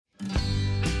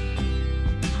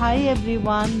Hi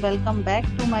everyone, welcome back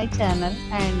to my channel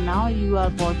and now you are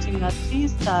watching a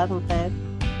 3-star hotel.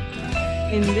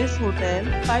 In this hotel,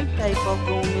 5 type of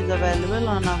room is available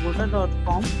on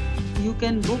agoda.com. You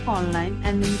can book online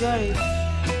and enjoy it.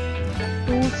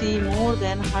 To see more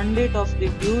than 100 of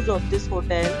reviews of this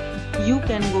hotel, you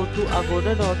can go to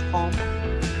agoda.com.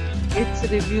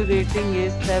 Its review rating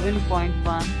is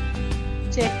 7.1.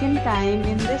 Check-in time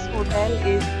in this hotel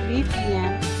is 3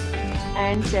 p.m.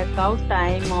 and check-out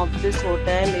time of this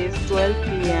hotel is 12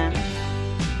 p.m.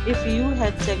 If you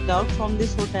have checked out from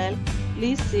this hotel,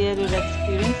 please share your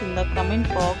experience in the comment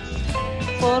box.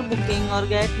 For booking or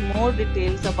get more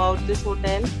details about this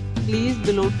hotel, please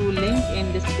below to link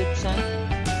in description.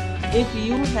 If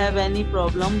you have any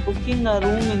problem booking a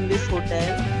room in this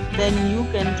hotel, then you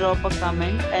can drop a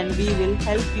comment and we will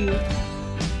help you.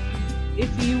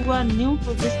 If you are new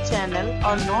to this channel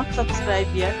or not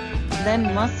subscribed yet, then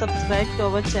must subscribe to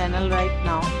our channel right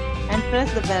now and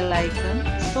press the bell icon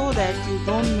so that you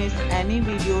don't miss any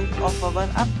videos of our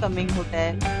upcoming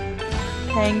hotel.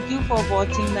 Thank you for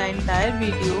watching the entire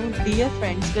video. Dear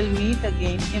friends, we'll meet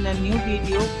again in a new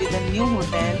video with a new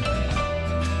hotel.